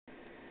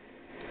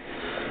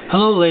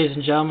Hello ladies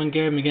and gentlemen,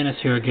 Gary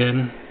McGinnis here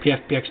again,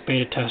 PFPX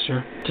beta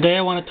tester. Today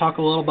I want to talk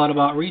a little bit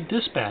about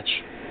redispatch.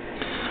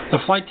 The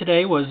flight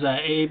today was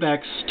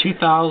ABEX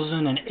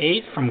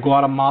 2008 from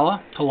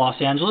Guatemala to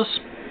Los Angeles.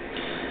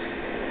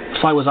 The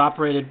flight was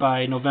operated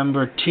by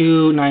November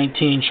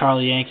 219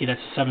 Charlie Yankee,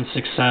 that's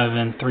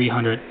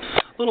 767-300.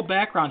 A little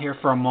background here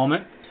for a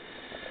moment.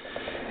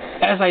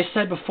 As I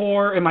said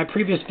before in my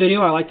previous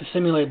video, I like to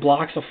simulate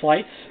blocks of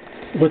flights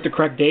with the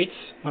correct dates.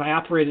 When I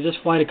operated this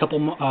flight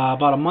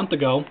about a month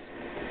ago,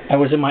 I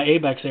was in my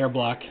ABEX air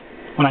block.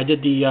 When I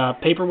did the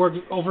paperwork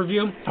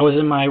overview, I was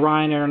in my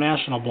Ryan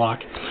International block.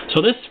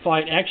 So this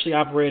flight actually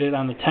operated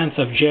on the 10th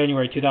of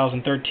January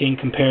 2013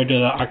 compared to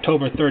the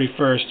October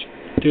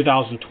 31st,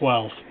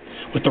 2012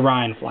 with the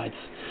Ryan flights.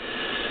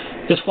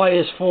 This flight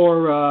is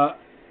for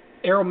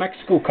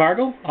Aeromexico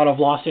Cargo out of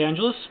Los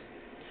Angeles.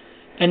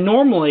 And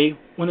normally,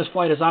 when this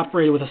flight is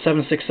operated with a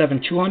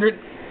 767-200,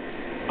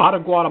 out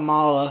of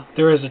Guatemala,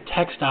 there is a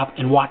tech stop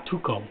in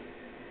Huatuco.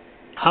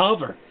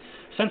 However,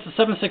 since the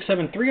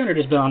 767-300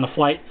 has been on the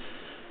flight,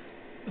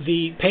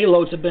 the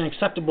payloads have been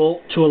acceptable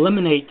to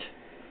eliminate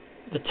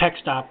the tech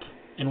stop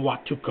in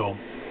Huatuco.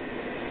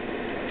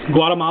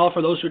 Guatemala,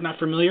 for those who are not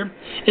familiar,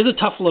 is a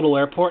tough little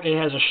airport. It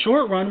has a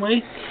short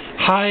runway,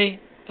 high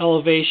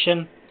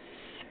elevation,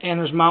 and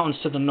there's mountains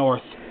to the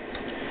north.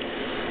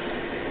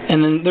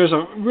 And then there's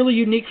a really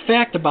unique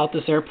fact about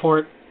this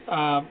airport.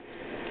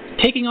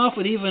 Taking off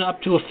with even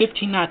up to a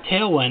 15-knot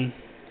tailwind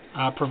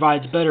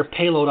provides better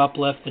payload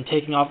uplift than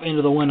taking off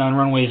into the wind on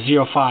runway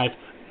 05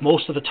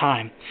 most of the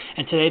time.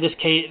 And today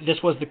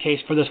this was the case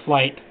for this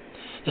flight.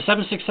 The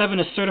 767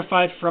 is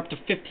certified for up to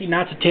 15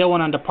 knots of tailwind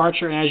on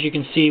departure, and as you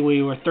can see,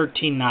 we were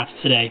 13 knots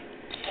today.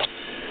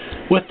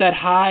 With that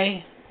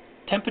high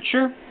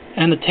temperature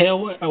and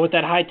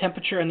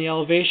the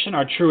elevation,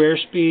 our true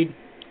airspeed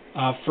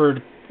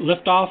for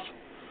liftoff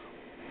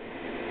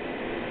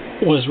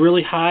was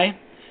really high.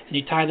 And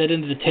you tie that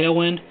into the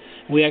tailwind,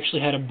 we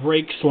actually had a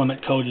brakes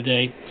limit code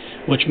today,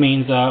 which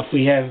means if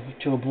we have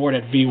to abort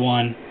at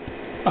V1,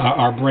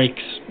 our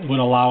brakes would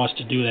allow us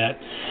to do that.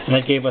 And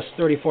that gave us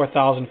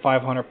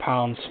 34,500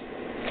 pounds.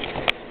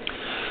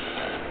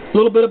 A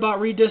little bit about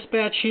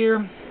redispatch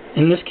here.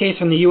 In this case,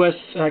 in the U.S.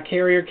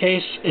 carrier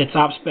case, it's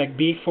OpSpec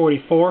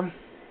B44.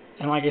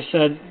 And like I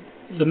said,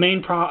 the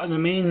main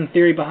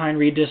theory behind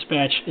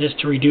redispatch is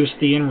to reduce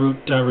the en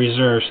route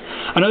reserves.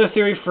 Another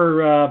theory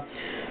for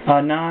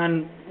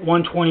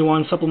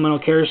non-121 supplemental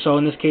carriers, so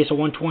in this case a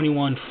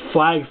 121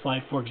 flag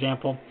flight, for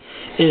example,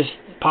 is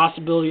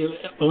possibility of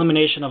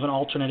elimination of an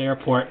alternate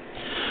airport.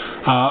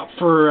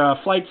 For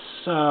flights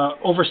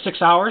over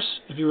 6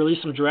 hours, if you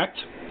release them direct,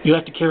 you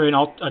have to carry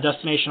a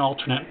destination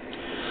alternate.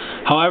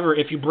 However,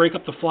 if you break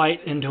up the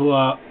flight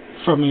into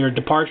from your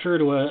departure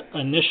to an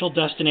initial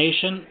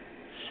destination,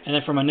 and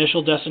then from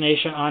initial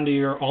destination onto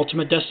your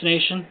ultimate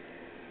destination,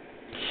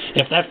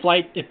 if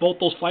both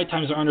those flight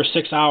times are under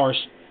 6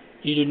 hours,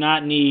 you do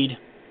not need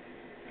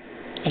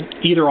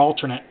either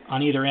alternate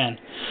on either end.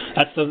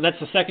 That's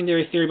the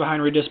secondary theory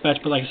behind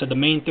redispatch, but like I said, the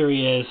main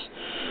theory is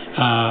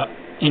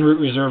en route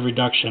reserve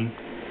reduction.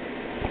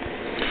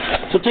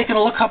 So taking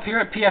a look up here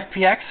at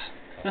PFPX,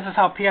 this is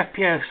how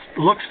PFPX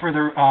looks for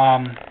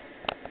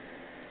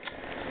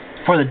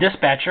the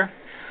dispatcher.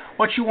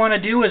 What you want to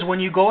do is when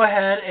you go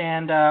ahead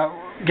and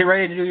get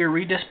ready to do your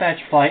redispatch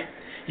flight,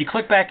 you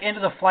click back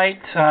into the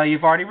flight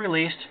you've already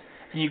released,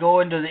 and you go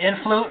into the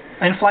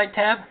in-flight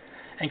tab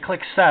and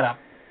click Setup.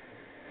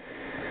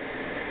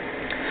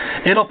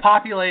 It'll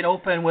populate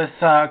open with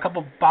a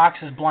couple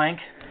boxes blank.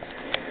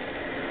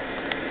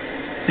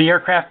 The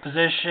aircraft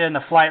position,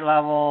 the flight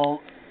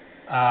level,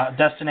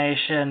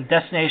 destination.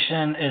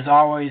 Destination is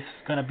always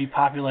going to be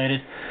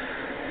populated.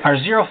 Our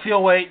zero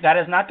fuel weight, that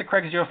is not the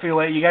correct zero fuel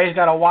weight. You guys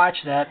got to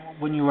watch that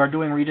when you are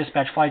doing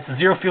redispatch flights. The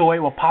zero fuel weight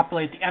will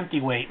populate the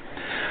empty weight.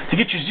 To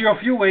get your zero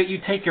fuel weight, you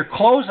take your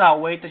closeout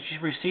weight that you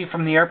received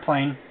from the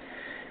airplane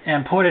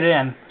and put it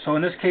in. So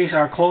in this case,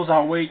 our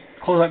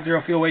closeout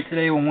zero fuel weight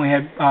today when we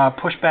had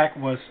pushback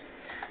was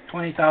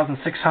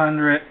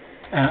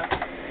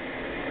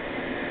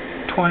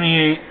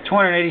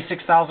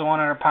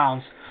 286,100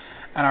 pounds.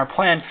 And our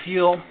planned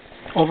fuel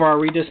over our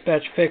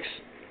redispatch fix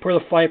per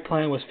the flight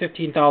plan was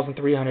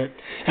 15,300.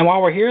 And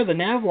while we're here, the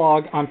Nav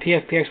Log on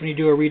PFPX, when you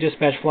do a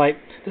redispatch flight,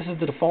 this is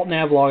the default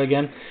Nav Log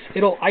again,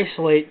 it'll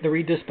isolate the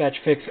redispatch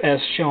fix as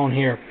shown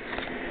here.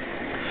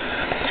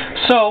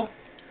 So,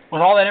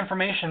 with all that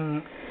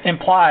information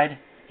implied,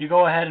 you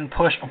go ahead and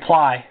push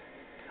apply.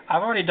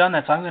 I've already done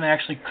that, so I'm going to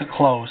actually click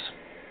close.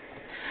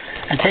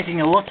 And taking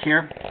a look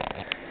here,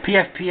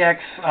 PFPX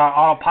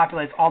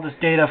auto-populates all this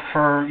data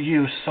for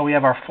use. So we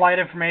have our flight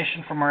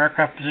information from our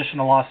aircraft position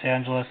to Los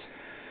Angeles,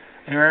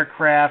 our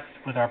aircraft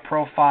with our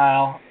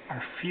profile,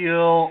 our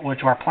fuel,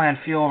 which our planned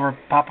fuel over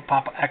Papa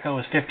Papa Echo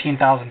is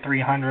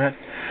 15,300.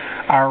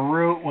 Our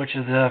route, which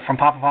is from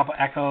Papa Papa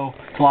Echo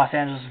to Los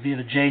Angeles via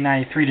the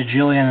J93 to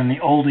Jillian and the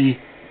Oldie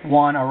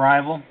 1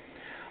 arrival.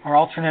 Our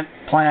alternate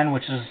plan,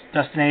 which is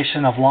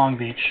destination of Long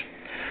Beach.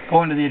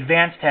 Going to the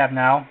Advanced tab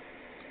now.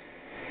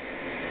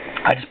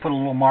 I just put a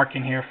little mark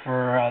in here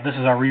for this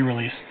is our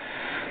re-release.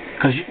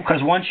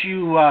 Because once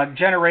you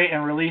generate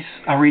and release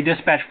a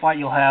redispatch flight,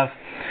 you'll have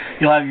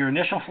your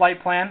initial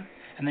flight plan,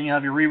 and then you'll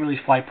have your re-release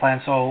flight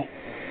plan. So,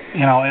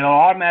 you know, it'll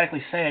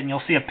automatically say it, and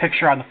you'll see a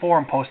picture on the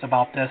forum post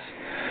about this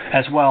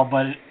as well,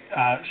 but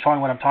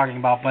showing what I'm talking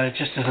about. But it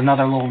just is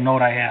another little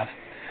note I have.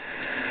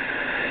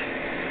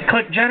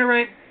 Click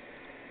generate.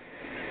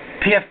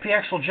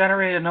 PFPX will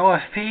generate an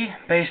OFP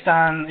based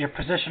on your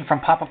position from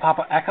Papa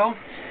Papa Echo.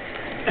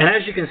 And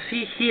as you can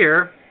see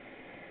here,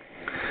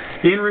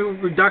 the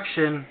in-route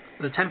reduction,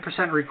 the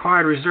 10%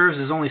 required reserves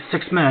is only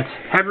 6 minutes.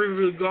 Had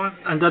we gone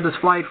and done this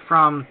flight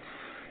from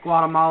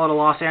Guatemala to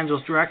Los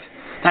Angeles direct,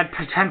 that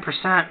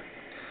 10%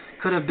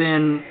 could have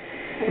been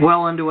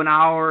well into an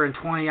hour and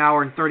 20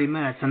 hour and 30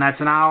 minutes, and that's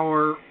an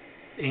hour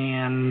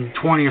and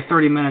 20 or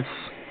 30 minutes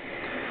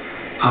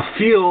of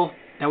fuel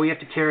that we have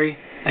to carry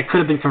that could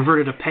have been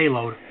converted to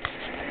payload.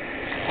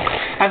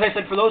 As I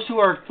said, for those who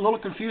are a little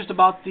confused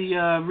about the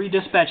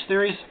redispatch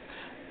theories,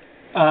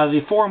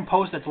 the forum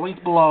post that's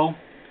linked below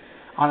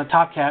on the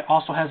TOPCAT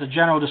also has a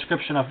general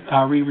description of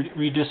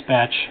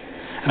redispatch,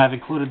 and I've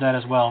included that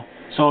as well.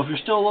 So if you're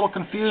still a little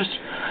confused,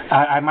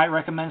 I might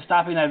recommend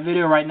stopping that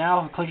video right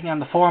now, clicking on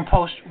the forum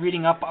post,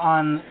 reading up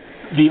on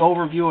the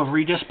overview of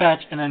redispatch,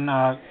 and then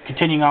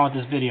continuing on with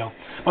this video.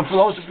 But for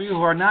those of you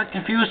who are not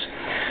confused,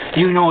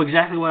 you know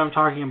exactly what I'm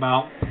talking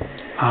about.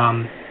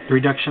 The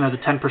reduction of the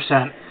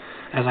 10%.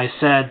 As I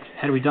said,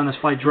 had we done this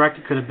flight direct,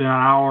 it could have been an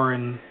hour,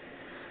 and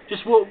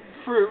just for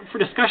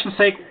discussion's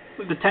sake,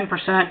 the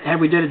 10%, had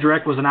we did it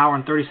direct, was an hour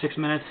and 36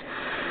 minutes,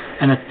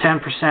 and the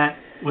 10%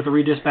 with the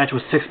redispatch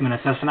was 6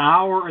 minutes. That's an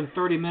hour and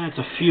 30 minutes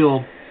of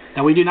fuel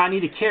that we do not need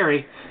to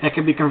carry that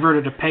can be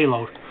converted to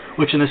payload,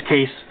 which in this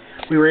case,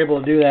 we were able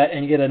to do that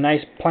and get a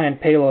nice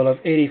planned payload of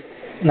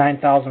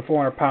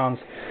 89,400 pounds.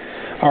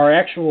 Our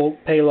actual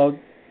payload,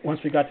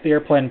 once we got to the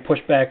airplane and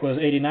pushed back, was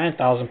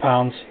 89,000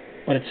 pounds,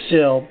 but it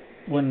still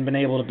wouldn't have been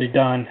able to be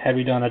done had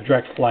we done a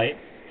direct flight.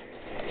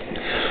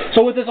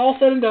 So with this all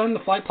said and done, the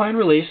flight plan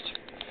released,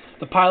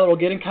 the pilot will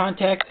get in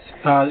contact,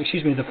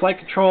 the flight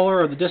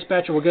controller or the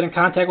dispatcher will get in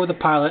contact with the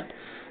pilot.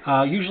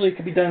 Usually it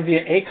can be done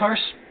via ACARS,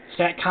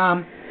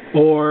 SATCOM,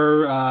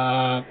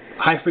 or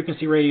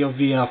high-frequency radio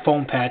via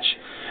phone patch.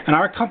 In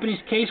our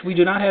company's case, we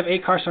do not have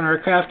ACARS on our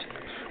aircraft.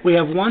 We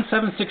have one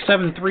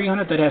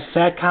 767-300 that has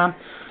SATCOM,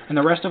 and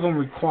the rest of them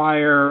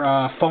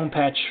require phone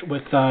patch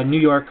with New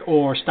York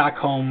or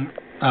Stockholm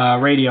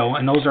radio,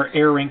 and those are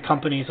AirRing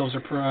companies. Those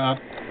are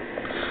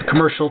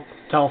commercial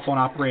telephone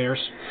operators.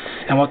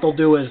 And what they'll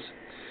do is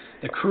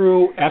the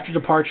crew, after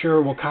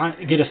departure, will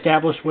get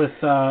established with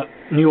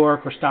New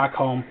York or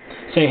Stockholm,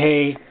 say,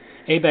 hey,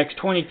 ABEX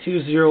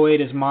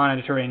 2208 is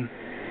monitoring.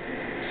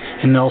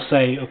 And they'll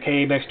say,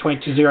 okay, ABEX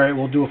 2208,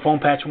 we'll do a phone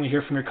patch when we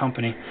hear from your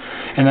company.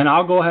 And then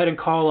I'll go ahead and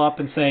call up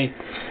and say,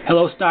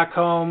 hello,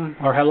 Stockholm,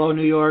 or hello,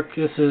 New York,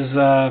 this is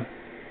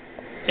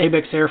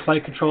ABEX Air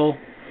Flight Control,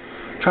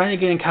 trying to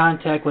get in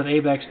contact with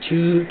ABEX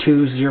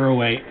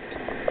 2208.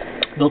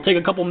 They'll take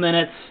a couple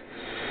minutes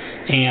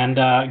and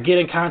get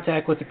in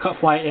contact with the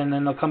flight, and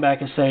then they'll come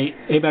back and say,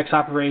 ABEX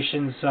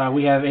Operations,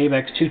 we have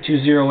ABEX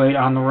 2208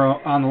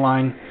 on the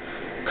line,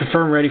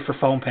 confirm ready for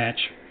phone patch.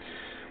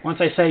 Once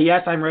I say,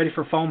 yes, I'm ready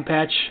for phone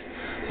patch,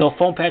 they'll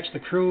phone patch the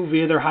crew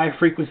via their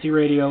high-frequency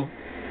radio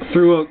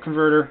through a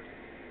converter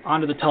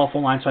onto the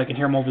telephone line so I can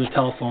hear them over the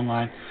telephone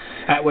line,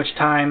 at which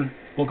time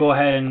we'll go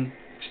ahead and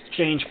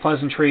exchange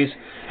pleasantries,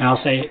 and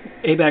I'll say,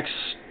 ABEX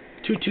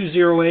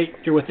 2208,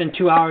 you're within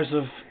 2 hours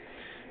of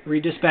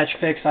redispatch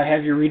fix. I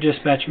have your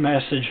redispatch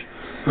message.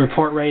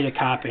 Report ready to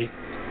copy.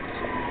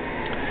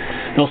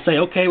 They'll say,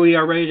 okay, we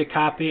are ready to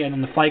copy, and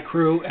then the flight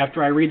crew,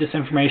 after I read this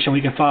information,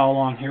 we can follow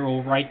along here.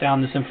 We'll write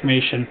down this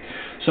information.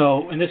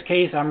 So in this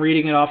case, I'm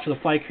reading it off to the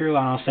flight crew,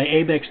 and I'll say,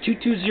 ABEX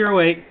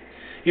 2208,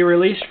 you're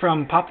released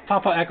from Papa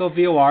Papa Echo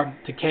VOR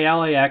to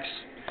KLAX.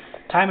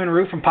 Time en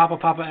route from Papa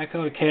Papa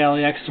Echo to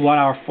KLAX is 1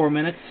 hour 4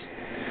 minutes.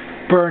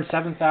 Burn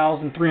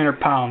 7,300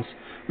 pounds.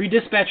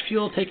 Redispatch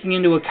fuel, taking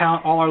into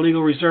account all our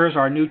legal reserves,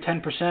 our new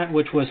 10%,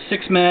 which was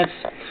 6 minutes,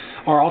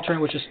 our alternate,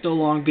 which is still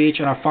Long Beach,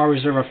 and our FAR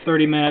reserve of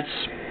 30 minutes,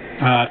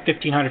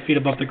 1,500 feet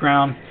above the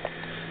ground.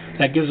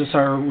 That gives us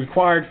our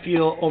required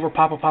fuel over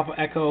Papa Papa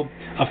Echo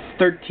of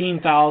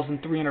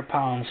 13,300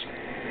 pounds.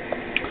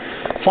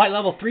 Flight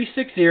level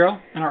 360,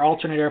 and our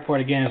alternate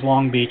airport again is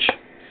Long Beach.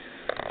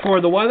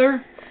 For the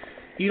weather,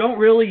 you don't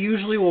really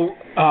usually will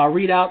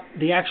read out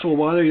the actual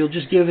weather. You'll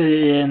just give it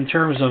in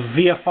terms of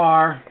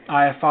VFR,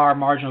 IFR,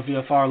 marginal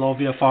VFR, low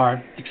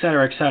VFR,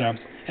 etc., etc.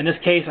 In this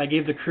case, I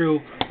gave the crew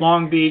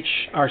Los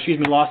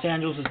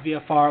Angeles is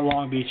VFR,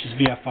 Long Beach is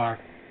VFR.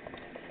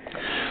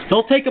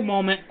 They'll take a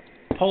moment,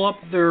 pull up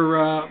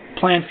their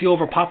planned fuel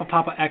over Papa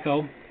Papa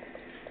Echo,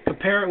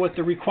 compare it with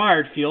the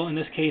required fuel. In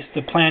this case,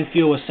 the planned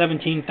fuel was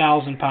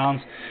 17,000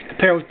 pounds.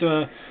 Compare it with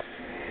the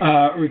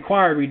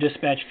required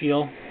redispatch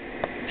fuel.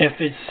 If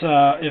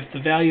the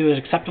value is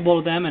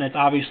acceptable to them and it's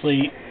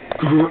obviously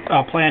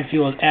planned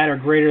fuel is at or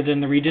greater than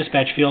the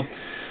redispatch fuel,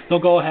 they'll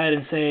go ahead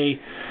and say,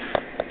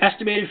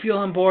 Estimated fuel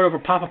on board over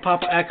Papa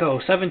Papa Echo,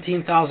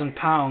 17,000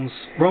 pounds.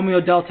 Romeo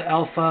Delta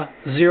Alpha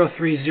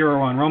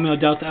 0301. Romeo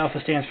Delta Alpha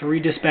stands for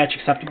redispatch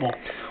acceptable.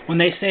 When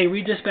they say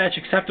redispatch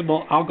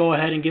acceptable, I'll go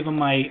ahead and give them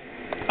my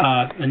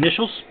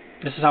initials.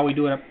 This is how we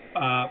do it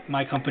at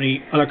my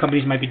company. Other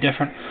companies might be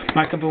different.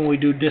 My company, when we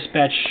do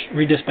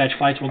redispatch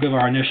flights, we'll give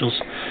our initials.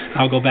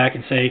 I'll go back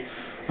and say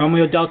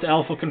Romeo Delta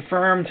Alpha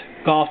confirmed,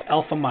 Golf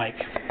Alpha Mike.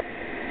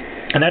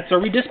 And that's a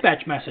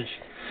redispatch message.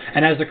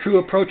 And as the crew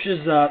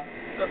approaches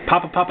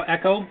Papa Papa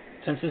Echo,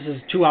 since this is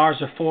 2 hours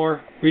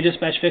before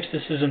redispatch fix,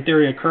 this is in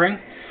theory occurring.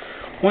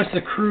 Once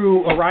the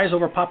crew arrives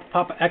over Papa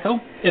Papa Echo,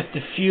 if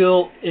the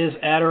fuel is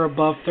at or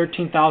above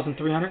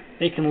 13,300,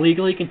 they can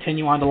legally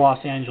continue on to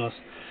Los Angeles.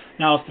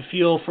 Now, if the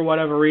fuel, for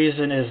whatever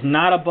reason, is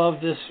not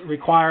above this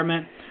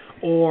requirement,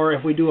 or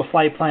if we do a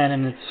flight plan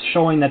and it's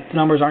showing that the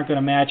numbers aren't going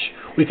to match,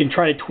 we can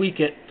try to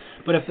tweak it.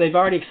 But if they've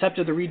already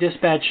accepted the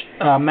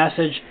redispatch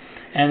message,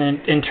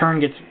 and in turn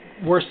gets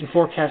worse than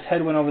forecast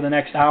headwind over the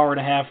next hour and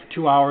a half,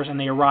 2 hours, and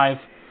they arrive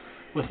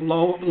with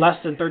less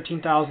than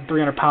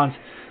 13,300 pounds,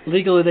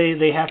 legally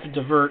they have to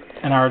divert.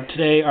 And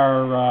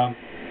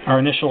our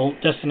initial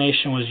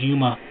destination was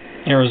Yuma,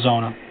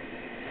 Arizona.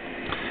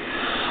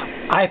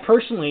 I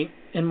personally,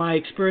 in my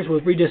experience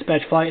with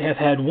redispatch flight, have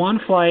had one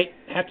flight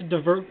have to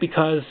divert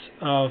because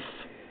of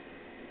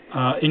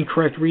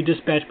incorrect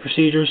redispatch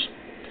procedures,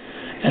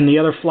 and the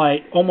other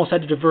flight almost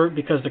had to divert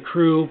because the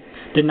crew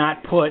did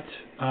not put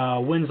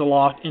winds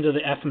aloft into the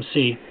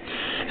FMC.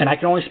 And I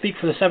can only speak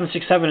for the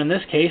 767 in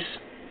this case,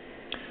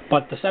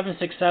 but the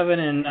 767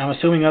 and I'm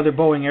assuming other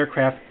Boeing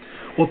aircraft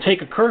will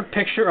take a current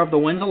picture of the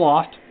winds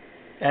aloft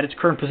at its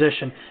current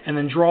position and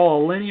then draw a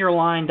linear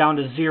line down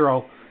to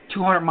 0,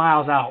 200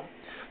 miles out.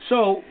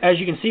 So, as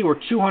you can see, we're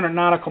 2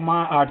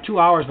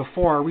 hours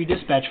before our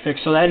redispatch fix,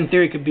 so that in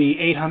theory could be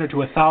 800 to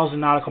 1,000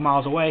 nautical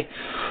miles away.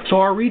 So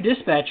our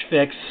redispatch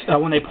fix,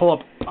 when they pull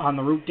up on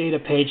the route data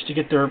page to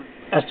get their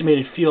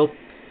estimated fuel,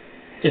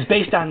 is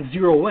based on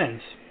 0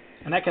 winds.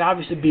 And that could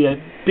obviously be a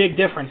big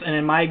difference. And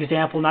in my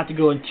example, not to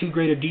go into too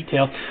great a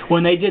detail,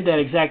 when they did that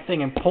exact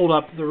thing and pulled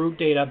up the route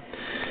data,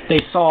 they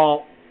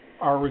saw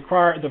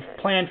the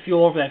planned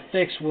fuel over that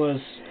fix was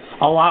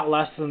a lot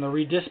less than the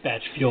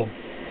redispatch fuel.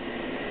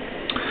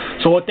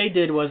 So what they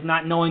did was,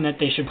 not knowing that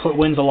they should put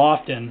winds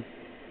aloft in,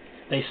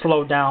 they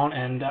slowed down,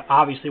 and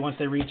obviously once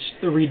they reached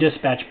the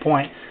redispatch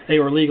point, they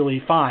were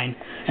legally fine.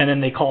 And then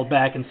they called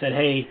back and said,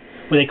 hey,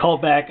 they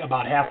called back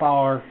about half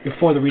hour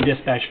before the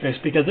redispatch fix,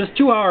 because this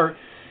 2 hour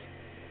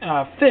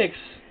fix,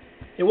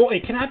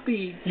 you cannot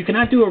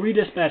do a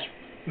redispatch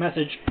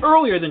message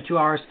earlier than 2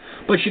 hours,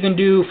 but you can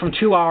do from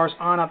 2 hours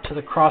on up to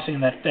the crossing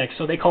of that fix.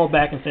 So they called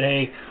back and said,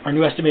 hey, our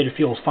new estimated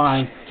fuel is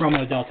fine,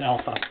 Romeo Delta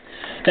Alpha.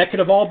 That could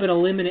have all been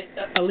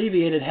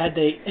alleviated had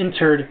they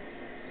entered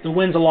the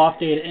winds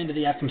aloft data into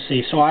the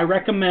FMC. So I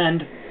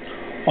recommend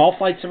all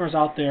flight simmers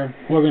out there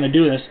who are going to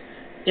do this,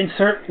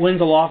 insert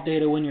winds aloft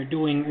data when you're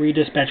doing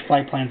redispatch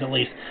flight plans at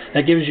least.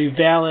 That gives you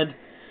valid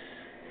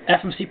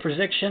FMC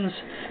predictions,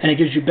 and it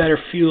gives you better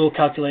fuel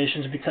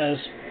calculations, because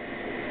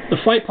the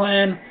flight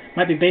plan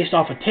might be based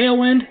off a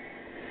tailwind,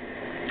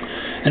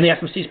 and the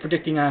FMC is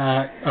predicting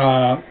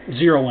a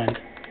 0 wind.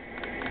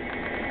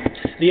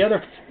 The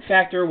other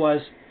factor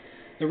was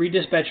the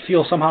redispatch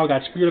fuel somehow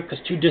got screwed up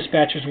because 2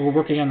 dispatchers were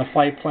working on the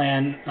flight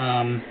plan,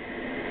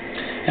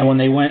 and when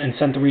they went and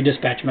sent the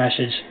redispatch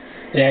message,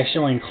 they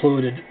actually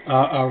included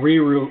a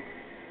reroute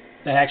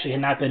that actually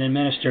had not been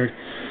administered,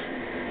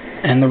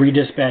 and the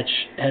redispatch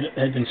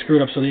had been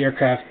screwed up, so the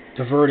aircraft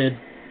diverted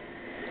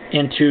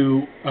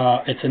into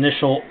its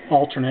initial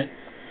alternate.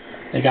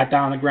 They got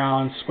down on the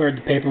ground, squared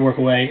the paperwork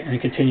away, and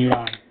continued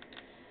on.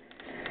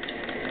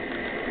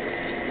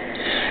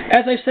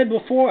 As I said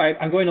before,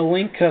 I'm going to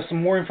link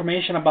some more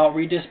information about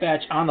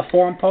redispatch on the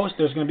forum post.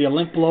 There's going to be a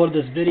link below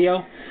to this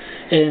video.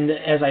 And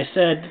as I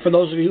said, for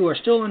those of you who are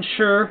still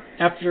unsure,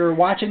 after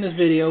watching this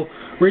video,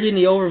 reading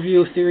the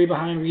overview theory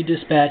behind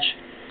redispatch,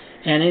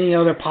 and any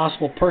other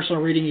possible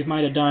personal reading you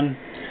might have done,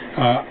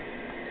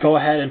 go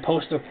ahead and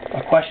post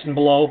a question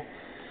below.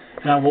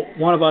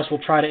 One of us will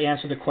try to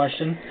answer the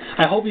question.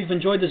 I hope you've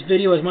enjoyed this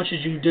video as much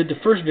as you did the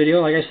first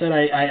video. Like I said,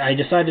 I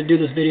decided to do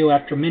this video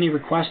after many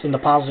requests and the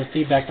positive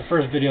feedback the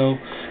first video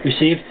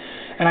received.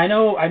 And I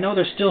know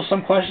there's still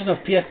some question of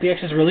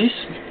PFPX's release.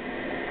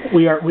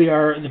 We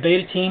are the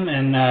beta team,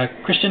 and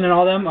Christian and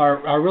all them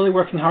are really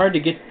working hard to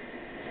get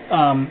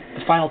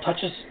the final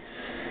touches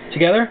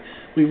together.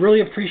 We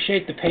really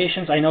appreciate the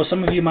patience. I know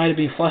some of you might have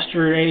been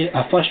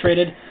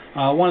frustrated.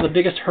 One of the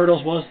biggest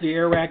hurdles was the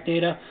air rack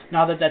data.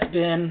 Now that that's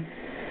been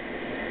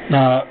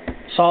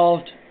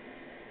solved,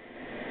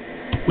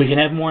 we can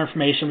have more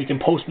information, we can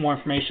post more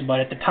information,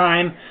 but at the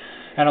time,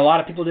 and a lot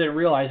of people didn't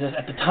realize this,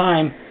 at the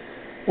time,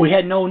 we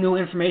had no new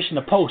information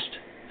to post,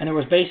 and there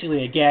was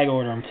basically a gag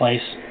order in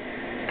place.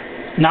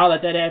 Now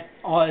that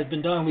all has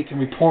been done, we can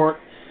report,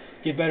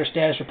 give better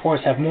status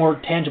reports, have more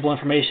tangible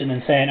information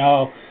than saying,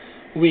 oh,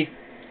 week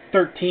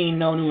 13,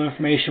 no new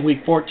information, week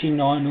 14,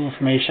 no new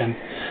information.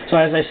 So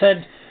as I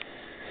said,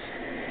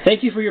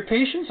 thank you for your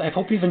patience. I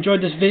hope you've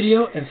enjoyed this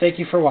video, and thank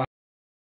you for watching.